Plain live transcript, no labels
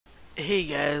Hey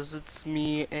guys, it's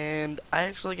me, and I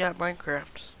actually got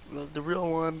Minecraft. The real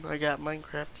one. I got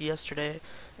Minecraft yesterday,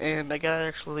 and I got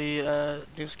actually a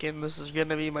new skin. This is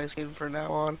gonna be my skin from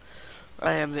now on.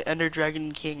 I am the Ender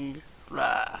Dragon King.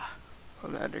 Rah!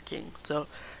 I'm the Ender King. So,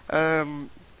 I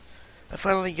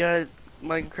finally got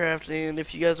Minecraft, and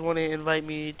if you guys want to invite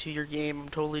me to your game, I'm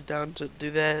totally down to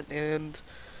do that. And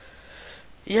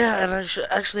yeah, and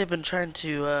actually I've been trying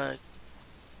to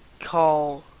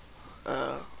call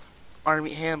uh,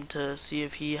 Army Ham to see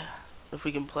if we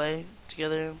can play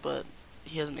together, but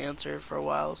he hasn't answered for a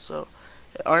while. So,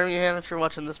 Army Ham, if you're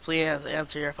watching this, please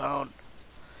answer your phone.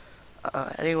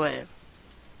 Anyway,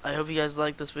 I hope you guys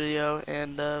like this video,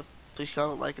 and please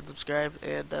comment, like, and subscribe,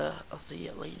 and I'll see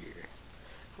you later.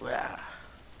 Wow.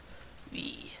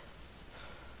 We.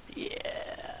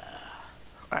 Yeah.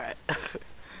 Alright.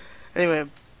 Anyway,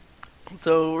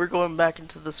 so we're going back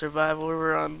into the survival.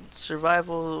 We're on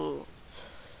survival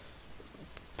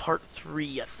part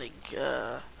 3, I think.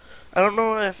 I don't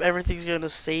know if everything's going to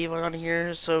save on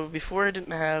here. So before I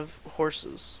didn't have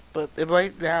horses, but it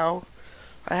might now.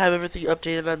 I have everything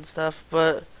updated and stuff,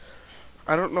 but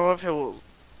I don't know if it will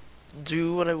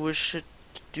do what I wish it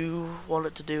to do, want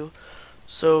it to do.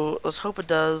 So let's hope it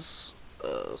does.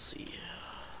 Let's see.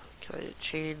 Can I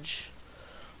change?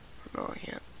 No, I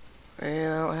can't.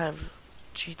 And I don't have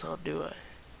cheats on, do I? Is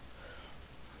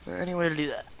there any way to do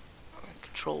that?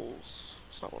 Controls.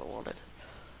 It's not what I wanted.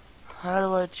 How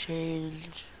do I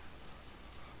change?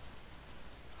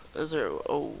 Is there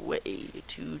a way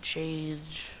to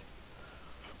change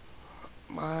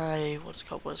my what's it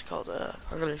called?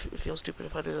 I'm gonna feel stupid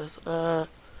if I do this.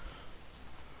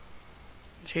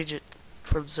 Change it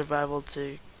from survival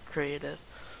to creative.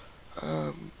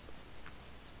 I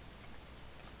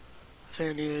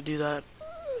think I need to do that.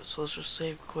 So let's just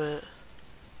save, quit.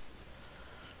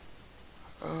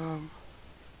 I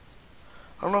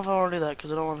don't know if I want to do that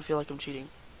because I don't want to feel like I'm cheating.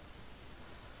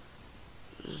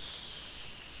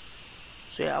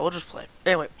 So yeah, we'll just play.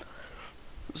 Anyway,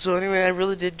 I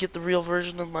really did get the real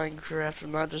version of Minecraft.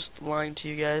 I'm not just lying to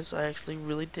you guys. I actually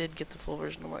really did get the full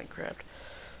version of Minecraft.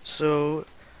 So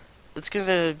it's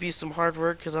gonna be some hard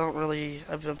work because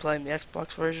I've been playing the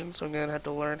Xbox version, so I'm gonna have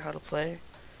to learn how to play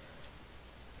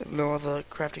and know all the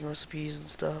crafting recipes and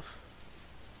stuff.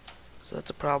 So that's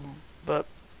a problem. But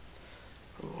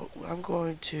I'm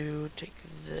going to take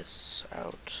this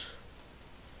out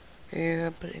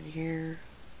and put it in here,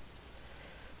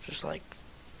 just like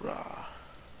raw.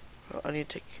 I need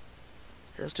to take.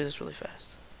 Here, let's do this really fast.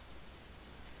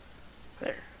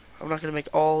 There. I'm not gonna make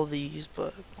all of these,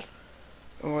 but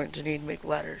I'm going to need to make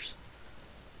ladders.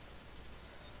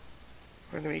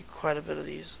 We're gonna need quite a bit of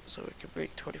these, so we can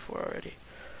break 24 already.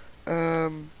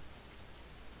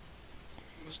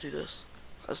 Let's do this.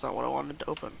 That's not what I wanted to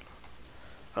open.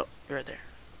 Oh, you're right there.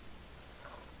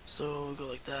 So we'll go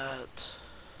like that.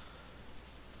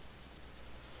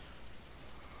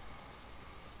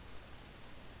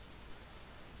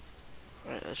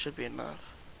 Alright, that should be enough.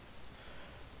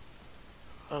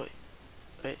 Oh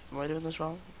wait, am I doing this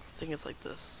wrong? I think it's like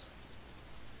this.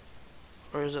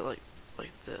 Or is it like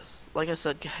this? Like I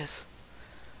said, guys,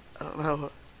 I don't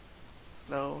know.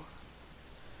 No.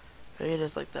 Maybe it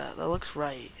is like that. That looks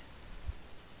right.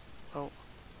 Oh.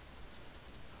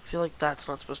 I feel like that's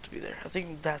not supposed to be there. I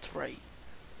think that's right.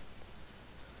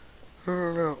 I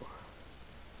don't know.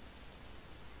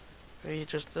 Maybe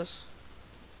just this?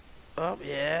 Oh,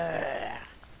 yeah.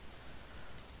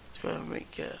 Let's go ahead and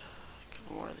make a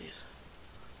couple more of these.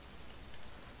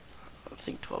 I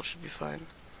think 12 should be fine.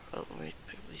 Oh, let me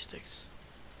pick up these sticks.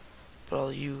 Put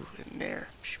all you in there.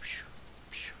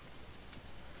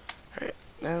 Alright,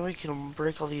 now we can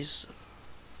break all these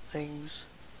things.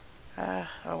 I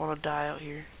don't want to die out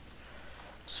here.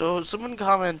 So, someone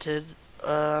commented,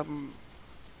 Aaron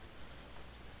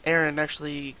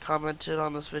actually commented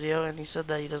on this video, and he said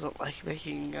that he doesn't like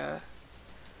making,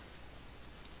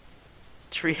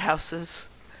 tree houses.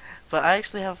 But I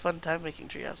actually have a fun time making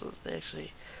tree houses. They're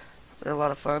a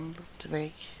lot of fun to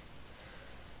make.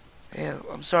 And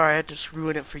I'm sorry I had to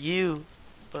ruin it for you,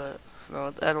 but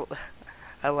no, I don't.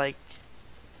 I like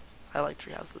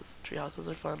tree houses. Tree houses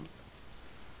are fun.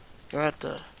 You don't have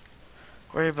to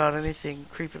worry about anything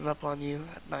creeping up on you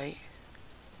at night,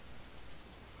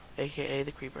 aka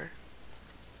the creeper.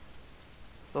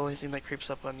 The only thing that creeps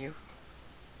up on you.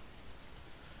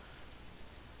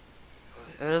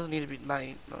 It doesn't need to be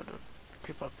night, no, to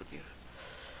creep up on you.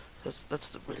 That's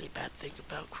the really bad thing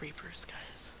about creepers,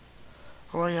 guys.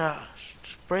 Oh my gosh,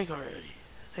 just break already.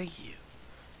 Thank you.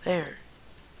 There.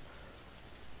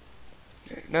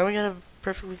 Now we got a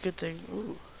perfectly good thing.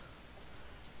 Ooh.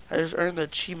 I just earned the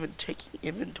achievement taking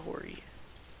inventory.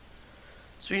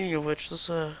 Speaking of which, let's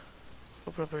open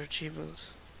up our achievements.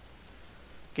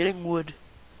 Getting wood.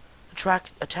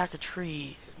 Attack a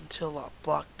tree until a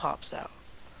block pops out.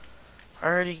 I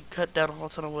already cut down a whole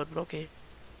ton of wood, but okay.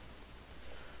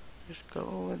 Just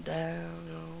going down,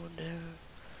 going down.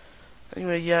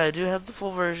 Anyway, yeah, I do have the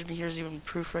full version. Here's even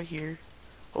proof right here.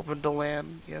 Open to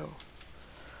land, you know.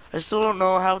 I still don't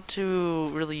know how to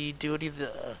really do any of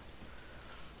the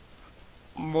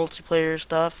multiplayer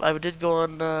stuff. I did go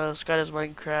on Sky Does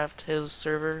Minecraft, his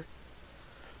server.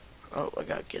 Oh, I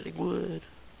got getting wood.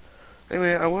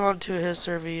 Anyway, I went on to his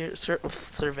his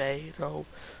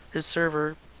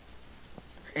server,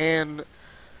 and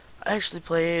I actually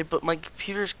played, but my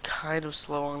computer's kind of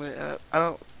slow on it. I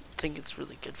don't think it's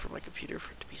really good for my computer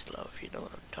for it to be slow, if you know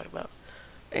what I'm talking about.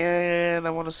 And I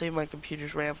want to save my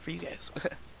computer's RAM for you guys.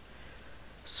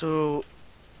 So,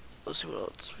 let's see what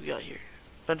else we got here.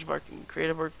 Benchmarking, create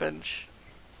a workbench.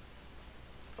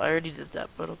 I already did that,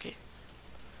 but okay.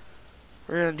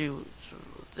 We're gonna do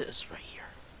this right here.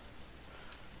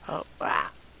 Oh,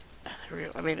 there we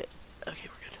go. I made it. Okay,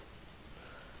 we're good.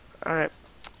 Alright.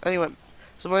 Anyway,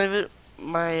 so my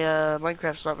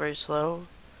Minecraft's not very slow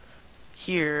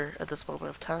here at this moment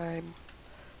of time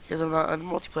because I'm not on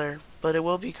multiplayer, but it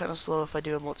will be kind of slow if I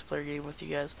do a multiplayer game with you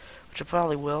guys, which I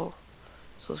probably will.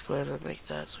 So let's go ahead and make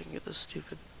that so we can get this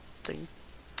stupid thing.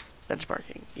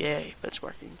 Benchmarking. Yay,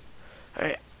 benchmarking.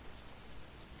 Alright.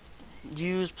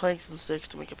 Use planks and sticks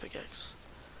to make a pickaxe.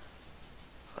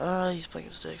 Use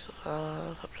planks and sticks.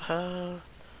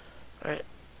 Alright.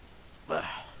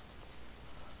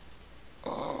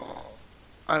 Oh.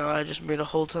 I know, I just made a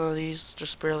whole ton of these,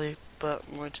 just barely, but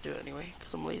I'm going to do it anyway,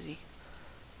 because I'm lazy.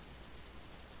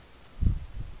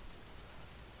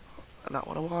 Not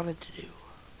what I wanted to do.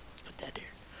 Let's put that there.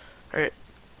 Alright.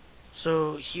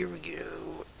 So, here we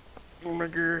go.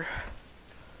 Burger.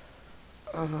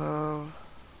 I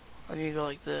need to go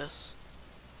like this.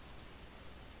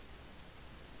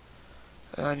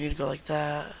 And I need to go like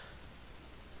that.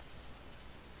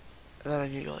 And then I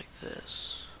need to go like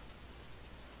this.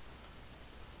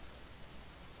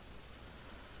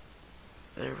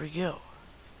 There we go.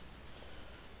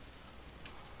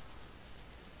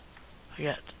 I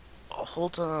got a whole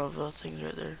ton of things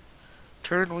right there.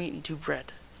 Turn wheat into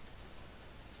bread.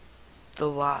 The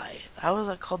lie. How is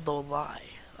that called the lie?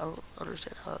 I don't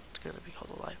understand how that's gonna be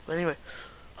called a lie. But anyway,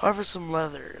 harvest some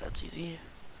leather. That's easy.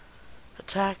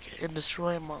 Attack and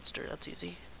destroy a monster. That's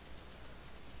easy.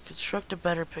 Construct a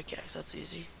better pickaxe. That's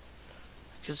easy.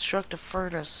 Construct a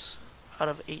furnace out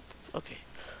of 8. Okay.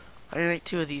 I need to make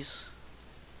 2 of these.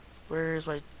 Where's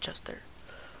my chest there?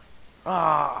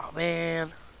 Aw,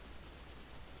 man.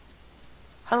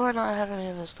 How do I not have any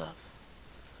of this stuff?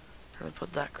 I'm gonna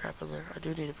put that crap in there. I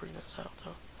do need to bring this out,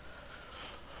 though.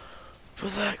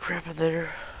 Put that crap in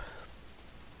there.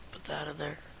 Put that in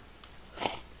there.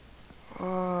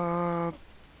 I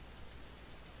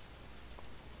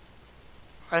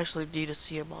actually need to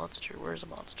see a monster. Where's a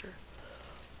monster?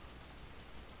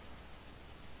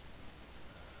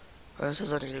 It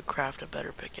says I need to craft a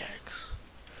better pickaxe.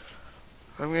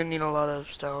 I'm gonna need a lot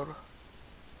of stone.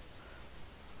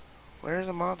 Where's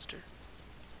a monster?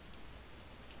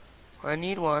 I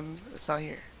need one. It's not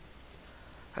here.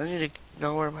 I need to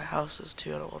know where my house is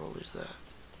too. I don't want to lose that.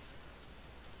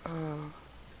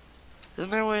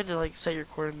 Isn't there a way to like set your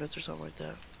coordinates or something like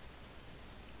that?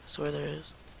 I swear there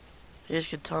is. You guys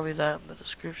could tell me that in the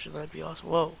description. That'd be awesome.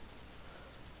 Whoa.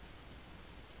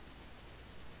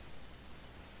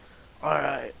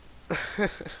 Alright.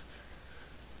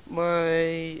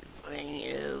 My thing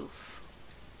is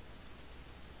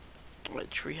my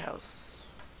treehouse.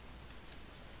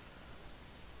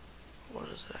 What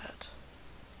is that?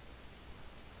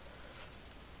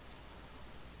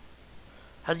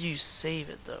 How do you save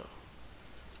it though?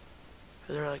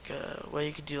 Is there like a way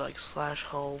you could do like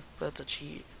 /home? That's a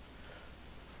cheat.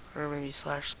 Or maybe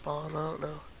 /spawn, I don't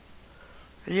know.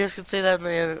 You guys can say that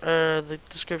in the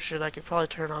description. I could probably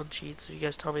turn on cheats if you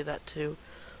guys tell me that too.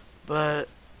 But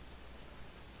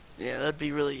yeah, that'd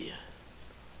be really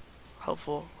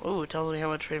helpful. Oh, it tells me how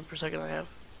much frame per second I have.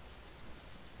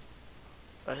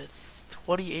 It's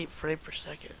 28 frame per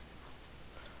second.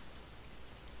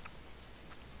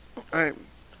 Alright,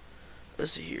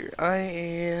 let's see here. I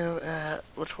am at,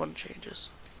 which one changes?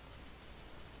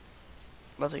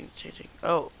 Nothing's changing.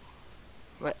 Oh,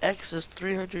 my X is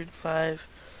 305,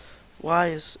 Y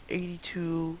is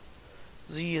 82,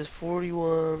 Z is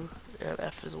 41, and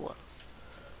F is 1.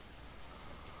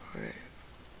 Alright.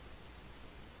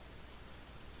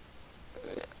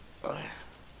 Okay.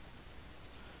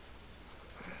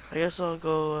 I guess I'll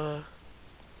go,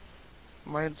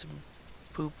 mine some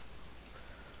poop.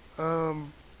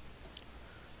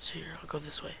 So here, I'll go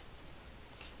this way.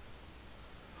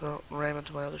 Don't ram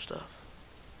into my other stuff.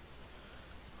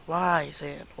 Why,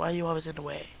 sand? Why are you always in the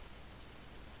way?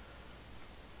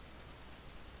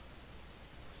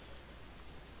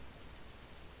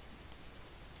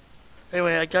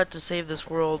 Anyway, I got to save this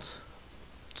world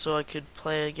so I could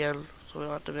play again, so we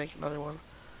don't have to make another one.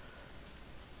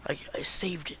 I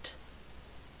saved it.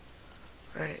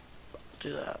 Right,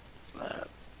 do that, that.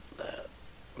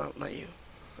 No, not you.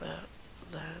 That.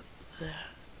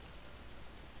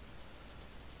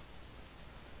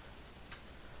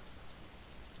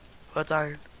 What's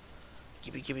iron?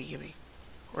 Gimme.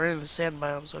 We're in the sand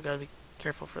biome, so I gotta be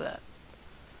careful for that.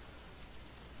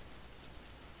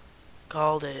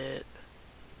 Called it.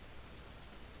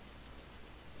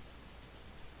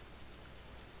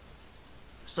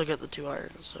 Still got the 2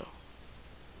 irons, so.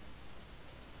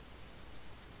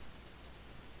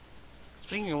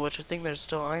 Speaking of which, I think there's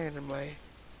still iron in my.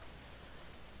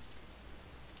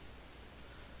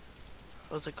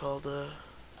 What's it called?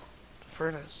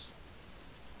 Furnace.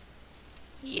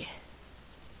 Yeah.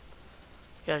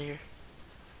 Get out of here.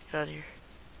 Get out of here.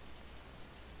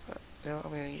 I'm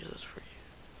gonna use this for you.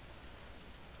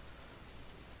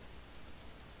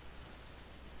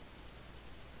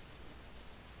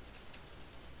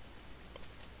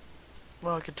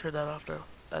 Well, I can turn that off now.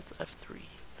 That's F3.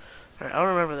 Alright, I'll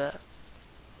remember that.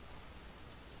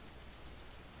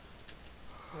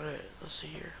 Alright, let's see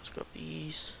here. Let's go up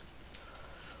these.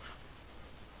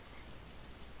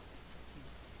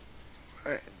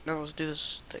 Alright, now let's do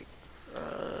this thing.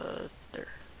 There.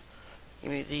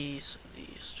 Give me these,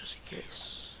 just in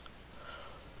case.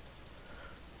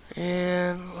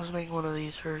 And let's make one of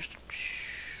these first.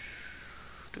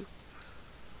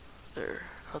 There.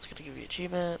 That's gonna give you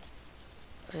achievement.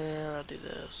 And I'll do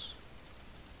this.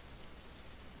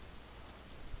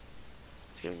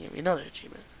 It's gonna give me another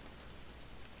achievement.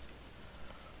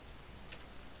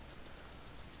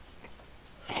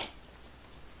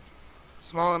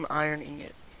 Small and iron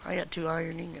ingot. I got 2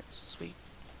 iron ingots. Sweet.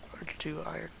 Or 2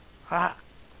 iron. Ha!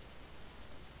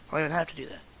 I don't even have to do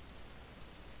that.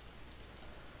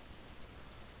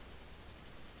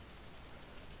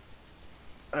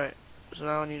 Alright. So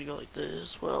now I need to go like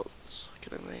this. What else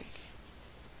can I make?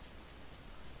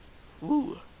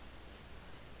 Ooh.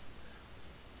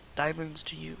 Diamonds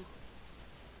to you.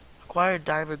 Acquire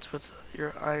diamonds with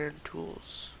your iron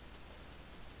tools.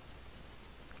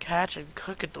 Catch and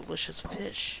cook a delicious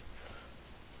fish.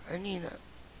 I need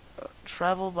a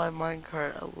travel by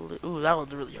minecart. Ooh, that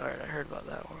one's really hard. I heard about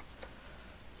that one.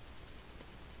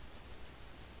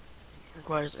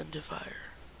 Requires identifier.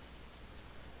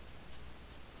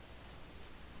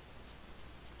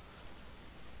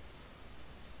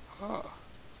 Huh.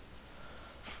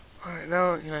 Alright,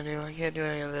 now what can I do? I can't do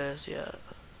any of this yet.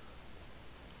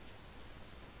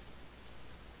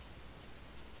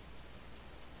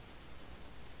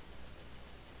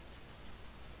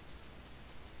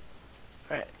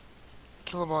 Alright.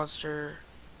 Kill a monster.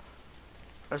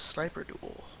 A sniper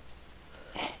duel.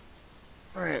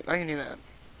 Alright, I can do that.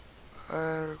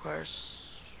 Requires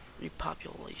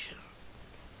repopulation.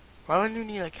 Why would you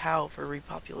need a cow for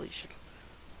repopulation?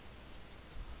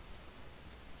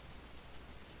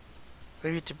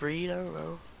 Maybe to breed? I don't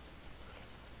know.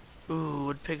 Ooh,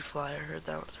 would pigs fly? I heard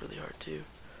that one's really hard too.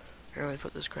 Here, let me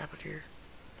put this crap in here.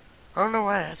 I don't know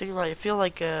why. I think I feel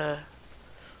like none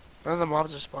of the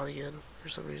mobs are spawning in for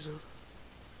some reason.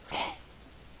 I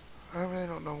really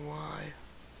don't know why.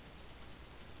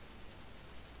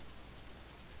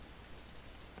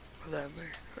 Put that in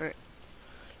there. Alright.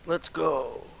 Let's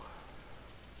go.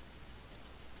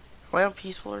 Am I on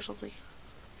peaceful or something?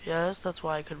 Yes, that's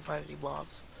why I couldn't find any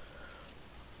mobs.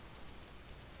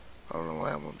 I don't know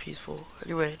why I'm on peaceful.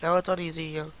 Anyway, now it's on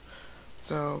easy,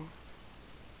 so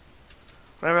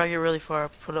whenever I get really far, I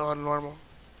put it on normal.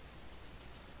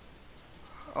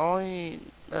 That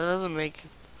doesn't make.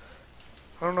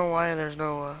 I don't know why there's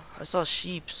no. I saw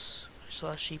sheeps. I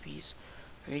saw sheepies.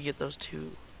 I need to get those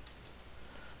too.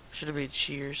 I should have made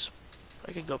shears.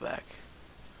 I could go back.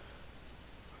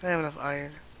 I have enough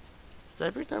iron. Did I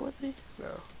bring that with me?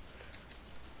 No.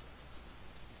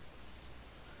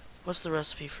 What's the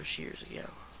recipe for shears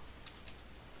again?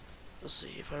 Let's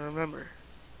see if I remember.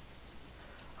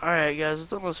 Alright guys,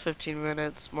 it's almost 15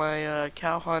 minutes. My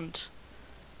cow hunt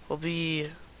will be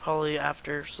probably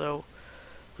after, so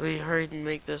let me hurry and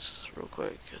make this real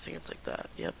quick. I think it's like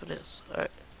that. Yep, it is. Alright.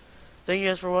 Thank you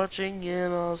guys for watching,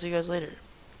 and I'll see you guys later.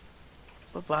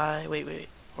 Bye-bye. Wait.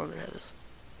 Let me try this.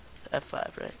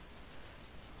 F5, right?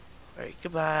 Alright,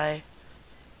 goodbye.